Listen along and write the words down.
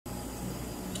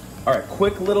All right,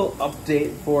 quick little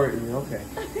update for okay.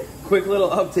 Quick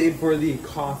little update for the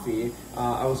coffee.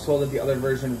 I was told that the other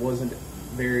version wasn't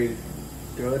very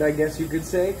good, I guess you could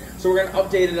say. So we're gonna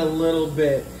update it a little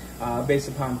bit based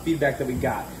upon feedback that we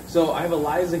got. So I have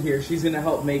Eliza here. She's gonna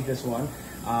help make this one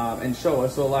and show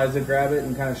us. So Eliza, grab it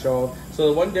and kind of show. So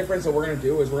the one difference that we're gonna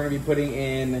do is we're gonna be putting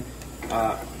in.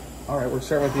 All right, we're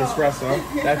starting with the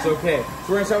espresso. That's okay. So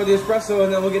we're gonna start with the espresso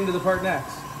and then we'll get into the part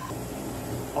next.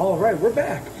 All right, we're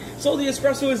back. So the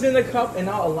espresso is in the cup, and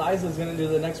now Eliza's gonna do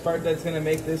the next part that's gonna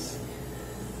make this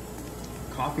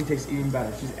coffee taste even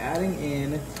better. She's adding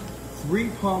in 3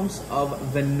 pumps of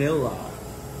vanilla.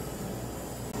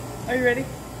 Are you ready?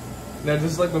 Now,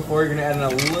 just like before, you're gonna add in a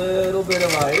little bit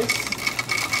of ice.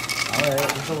 All right,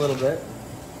 just a little bit.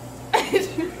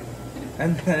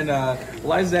 And then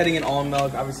Eliza's adding in almond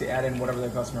milk. Obviously, add in whatever the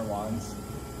customer wants.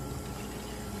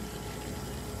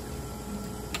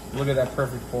 Look at that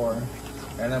perfect pour.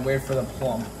 And then wait for the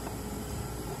plump.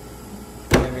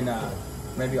 Maybe not.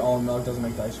 Maybe almond milk doesn't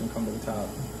make the ice cream come to the top.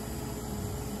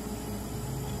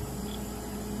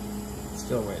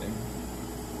 Still waiting.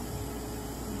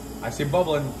 I see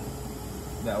bubbling.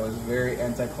 That was very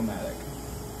anticlimactic.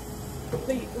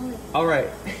 All right.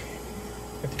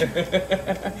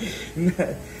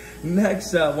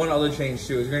 Next, one other change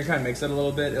too is we're gonna kind of mix it a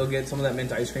little bit. It'll get some of that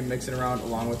mint ice cream mixing around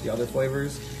along with the other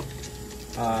flavors.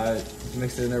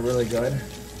 Mix it in there really good.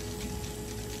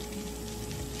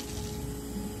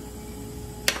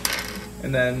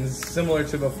 And then, similar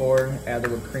to before, add the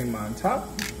whipped cream on top.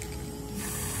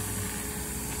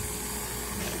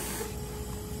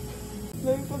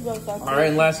 All right,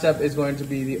 and last step is going to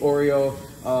be the Oreo.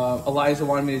 Eliza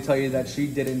wanted me to tell you that she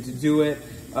didn't do it.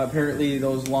 Apparently,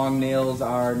 those long nails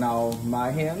are now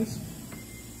my hands.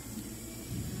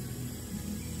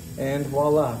 And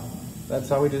voila, that's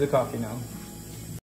how we do the coffee now.